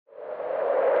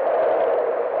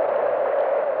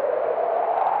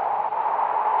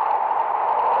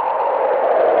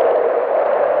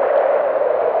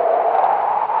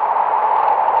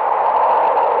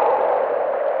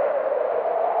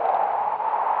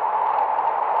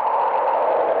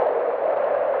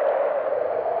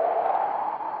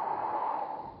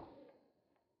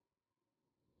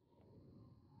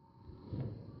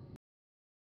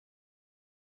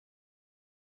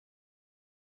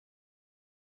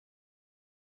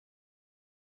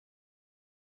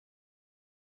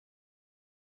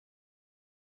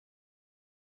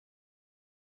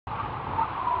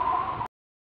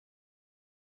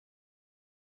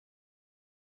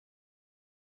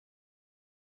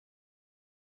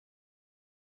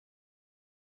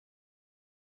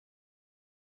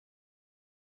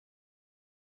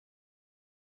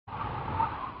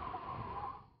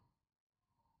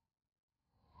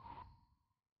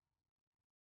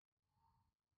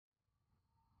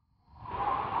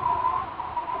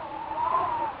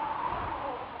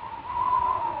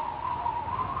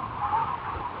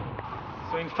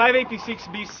586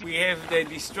 BC, we have the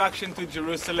destruction to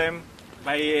Jerusalem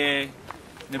by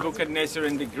Nebuchadnezzar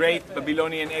and the great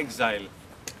Babylonian exile.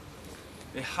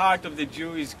 The heart of the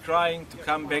Jew is crying to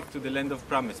come back to the land of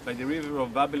promise, by the river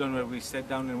of Babylon, where we sat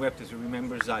down and wept as we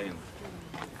remember Zion.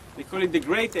 They call it the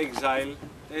Great Exile.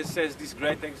 It says this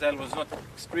great exile was not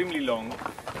extremely long,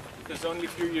 because only a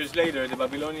few years later the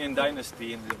Babylonian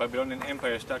dynasty and the Babylonian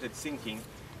Empire started sinking,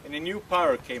 and a new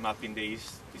power came up in the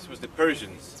east. This was the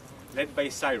Persians, led by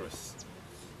Cyrus.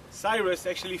 Cyrus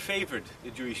actually favored the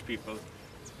Jewish people.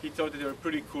 He thought that they were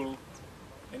pretty cool,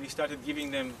 and he started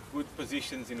giving them good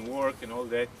positions in work and all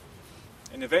that,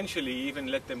 and eventually even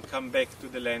let them come back to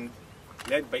the land,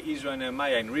 led by Israel and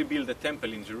Nehemiah, and rebuild the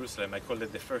temple in Jerusalem. I call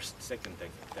it the second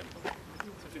temple.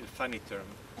 It's a really funny term.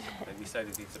 I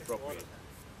decided it's appropriate.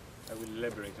 I will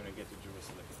elaborate when I get to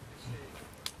Jerusalem.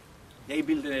 They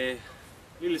built a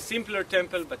little simpler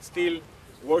temple, but still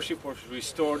worship was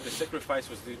restored, the sacrifice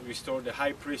was restored, the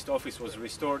high priest office was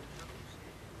restored.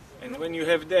 And when you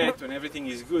have that, when everything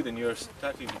is good and you're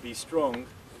starting to be strong,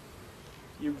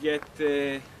 you get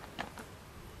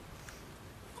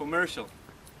commercial.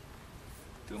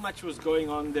 Too much was going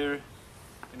on there,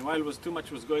 and while too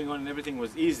much was going on and everything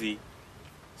was easy,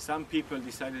 some people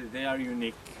decided that they are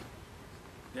unique.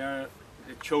 They are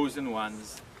the chosen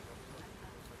ones.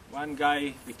 One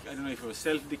guy, I don't know if he was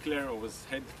self-declared or was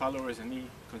head followers, and he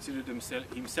considered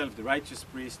himself the righteous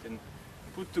priest, and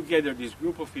put together this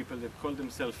group of people that called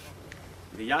themselves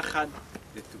the Yachad,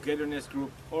 the Togetherness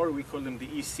group, or we call them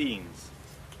the Essenes.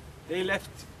 They left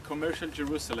commercial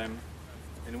Jerusalem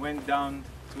and went down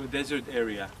to a desert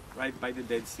area right by the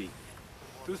Dead Sea.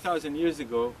 2,000 years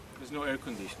ago, there's no air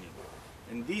conditioning.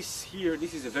 And this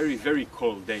is a very, very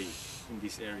cold day in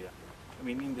this area. I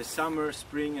mean, in the summer,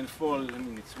 spring and fall, I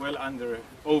mean, it's well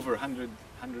over 100,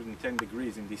 110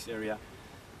 degrees in this area.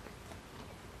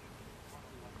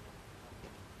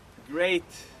 Great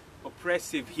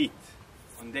oppressive heat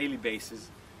on daily basis.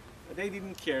 But they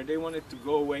didn't care. They wanted to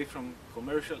go away from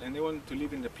commercial, and they wanted to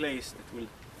live in a place that will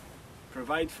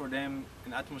provide for them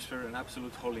an atmosphere and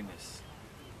absolute holiness.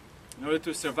 In order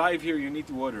to survive here, you need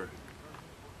water.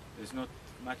 There's not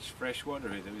much fresh water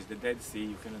here. There is the Dead Sea.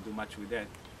 You cannot do much with that.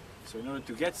 So in order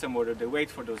to get some water, they wait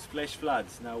for those flash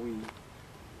floods. Now we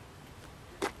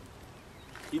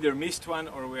either missed one,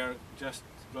 or we are just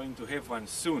going to have one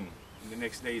soon in the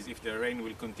next days if the rain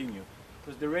will continue.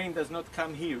 Because the rain does not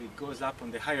come here, it goes up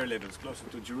on the higher levels, closer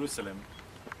to Jerusalem.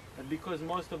 But because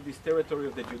most of this territory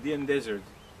of the Judean desert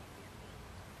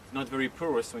is not very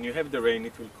porous, when you have the rain,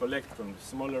 it will collect from the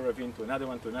smaller ravine to another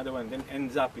one, then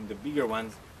ends up in the bigger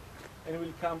ones, and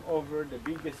will come over the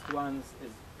biggest ones as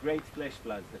great flash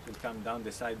floods that will come down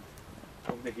the side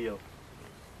of the hill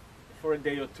for a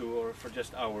day or two, or for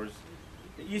just hours.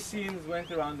 The Essenes went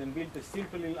around and built a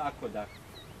simple little aqueduct.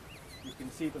 You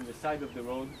can see it on the side of the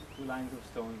road, 2 lines of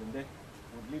stones, and that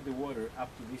would lead the water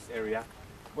up to this area,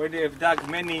 where they have dug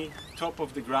many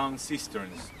top-of-the-ground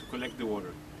cisterns to collect the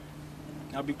water.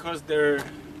 Now, because their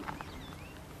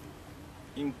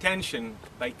intention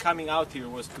by coming out here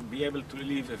was to be able to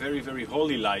live a very, very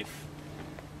holy life,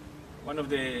 one of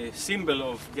the symbols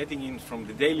of getting in from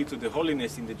the daily to the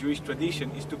holiness in the Jewish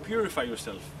tradition is to purify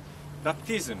yourself.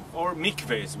 Baptism, or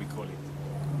mikveh as we call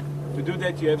it. To do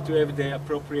that, you have to have the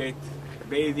appropriate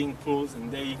bathing pools,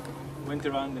 and they went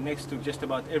around next to just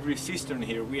about every cistern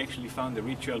here. We actually found the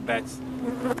ritual baths,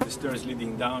 the stairs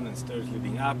leading down and stairs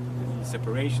leading up, the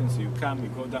separation. So you come, you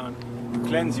go down, you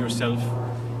cleanse yourself.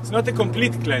 It's not a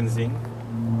complete cleansing,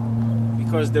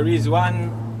 because there is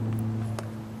one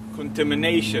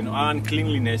contamination or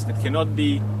uncleanliness that cannot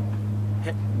be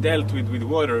dealt with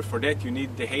water. For that you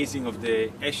need the hazing of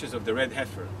the ashes of the red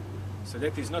heifer. So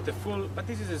that is not a full, but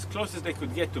this is as close as they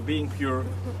could get to being pure.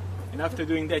 And after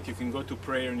doing that, you can go to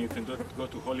prayer, and you can go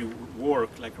to holy work,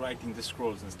 like writing the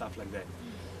scrolls and stuff like that.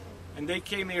 And they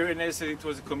came here, and as it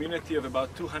was a community of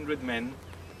about 200 men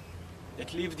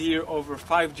that lived here over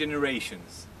 5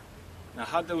 generations. Now,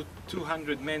 how do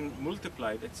 200 men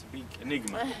multiply? That's a big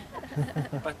enigma.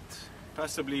 But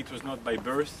possibly it was not by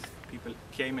birth. People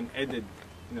came and added,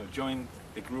 joined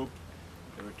the group.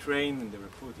 They were trained, and they were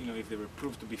put, if they were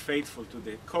proved to be faithful to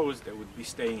the cause, they would be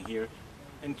staying here,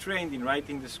 and trained in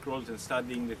writing the scrolls and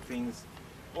studying the things,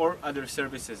 or other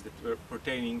services that were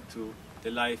pertaining to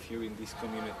the life here in this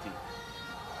community.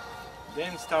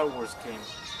 Then Star Wars came.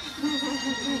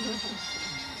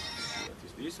 What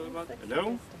is this all about?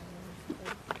 Hello?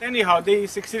 Anyhow, they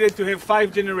succeeded to have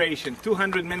 5 generations,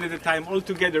 200 men at a time, all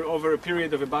together over a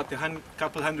period of about a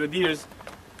couple hundred years.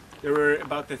 There were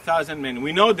about 1,000 men.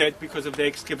 We know that because of the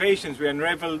excavations. We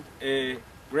unraveled a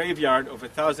graveyard of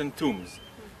 1,000 tombs,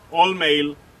 all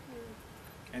male,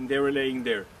 and they were laying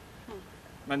there.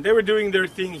 But they were doing their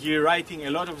thing here, writing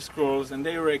a lot of scrolls, and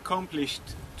they were accomplished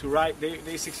to write,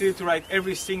 they succeeded to write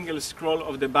every single scroll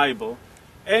of the Bible,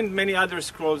 and many other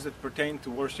scrolls that pertain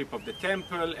to worship of the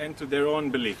temple and to their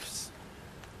own beliefs.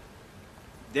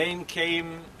 Then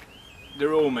came the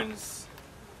Romans,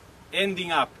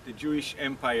 ending up the Jewish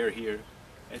Empire here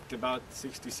at about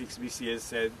 66 BC, as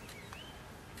said.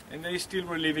 And they still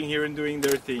were living here and doing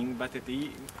their thing, but at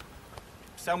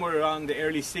somewhere around the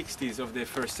early 60s of the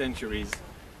first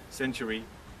century,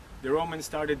 the Romans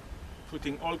started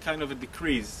putting all kind of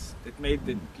decrees that made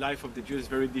the life of the Jews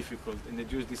very difficult, and the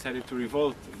Jews decided to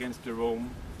revolt against the Rome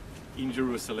in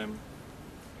Jerusalem,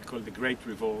 called the Great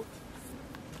Revolt.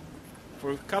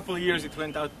 For a couple of years it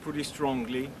went out pretty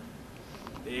strongly.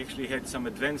 They actually had some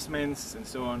advancements and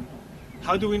so on.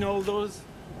 How do we know all those?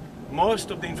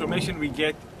 Most of the information we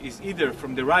get is either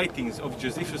from the writings of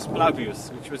Josephus Flavius,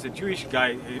 which was a Jewish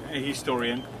guy, a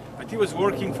historian, but he was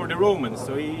working for the Romans,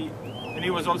 so he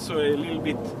was also a little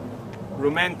bit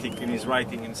romantic in his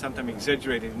writing and sometimes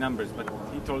exaggerated numbers, but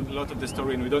he told a lot of the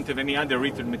story and we don't have any other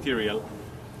written material.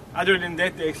 Other than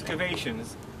that, the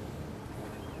excavations.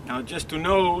 Now, just to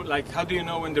know, like, how do you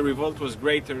know when the revolt was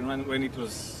greater and when it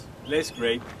was less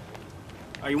great?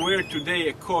 I wear today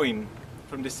a coin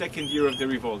from the second year of the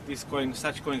revolt.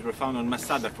 Such coins were found on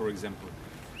Masada, for example.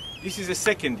 This is the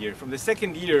second year. From the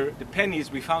second year, the pennies,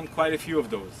 we found quite a few of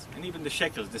those. And even the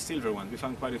shekels, the silver ones, we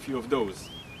found quite a few of those.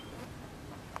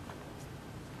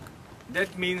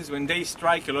 That means when they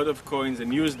strike a lot of coins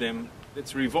and use them,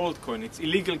 that's revolt coin, it's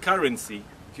illegal currency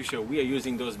to show we are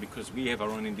using those because we have our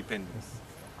own independence.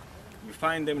 We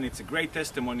find them and it's a great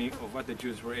testimony of what the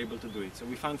Jews were able to do it. So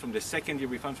we found from the second year,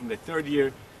 we found from the third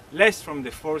year, less from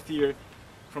the fourth year.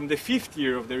 From the fifth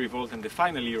year of the revolt and the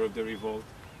final year of the revolt,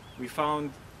 we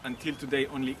found until today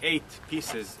only 8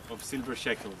 pieces of silver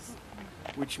shekels,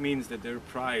 which means that their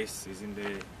price is in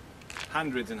the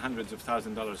hundreds and hundreds of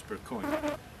 $1,000s per coin.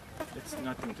 That's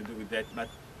nothing to do with that, but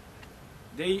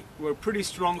they were pretty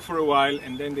strong for a while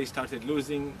and then they started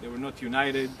losing. They were not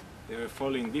united. They were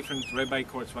following different rabbi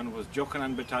courts. One was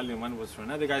Jochanan battalion, one was for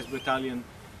another guy's battalion,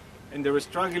 and they were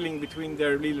struggling between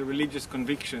their little religious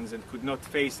convictions and could not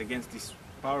face against this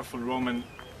powerful Roman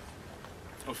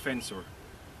offensor.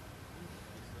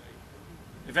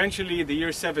 Eventually, the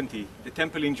year 70, the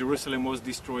temple in Jerusalem was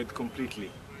destroyed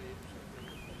completely.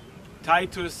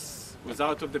 Titus was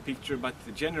out of the picture, but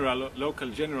the local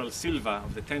general Silva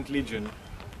of the 10th Legion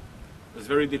was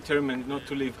very determined not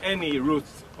to leave any root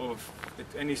of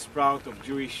any sprout of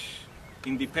Jewish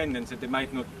independence that they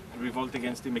might not revolt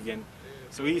against him again.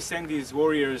 So he sent his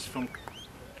warriors from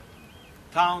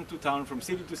town to town, from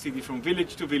city to city, from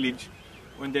village to village,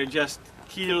 when they just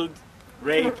killed,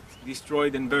 raped,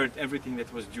 destroyed and burnt everything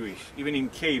that was Jewish, even in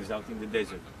caves out in the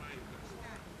desert.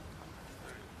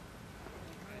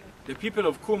 The people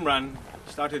of Qumran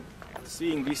started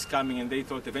seeing this coming and they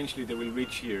thought eventually they will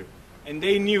reach here. And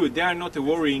they knew they are not a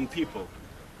worrying people.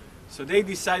 So they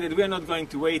decided we are not going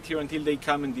to wait here until they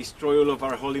come and destroy all of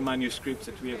our holy manuscripts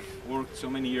that we have worked so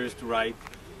many years to write.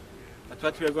 But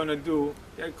what we are going to do,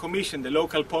 they commissioned the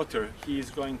local potter. He is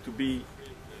going to be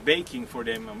baking for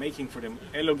them, or making for them,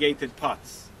 elongated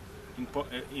pots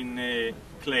in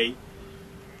clay.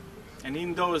 And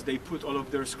in those they put all of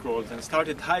their scrolls and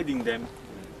started hiding them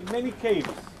in many caves.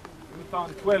 We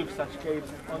found 12 such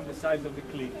caves on the sides of the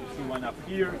cliff. You see one up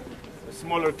here, the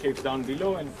smaller caves down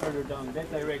below, and further down that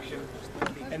direction.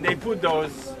 And they put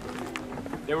those,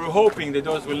 they were hoping that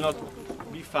those will not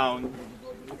be found.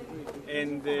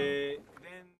 And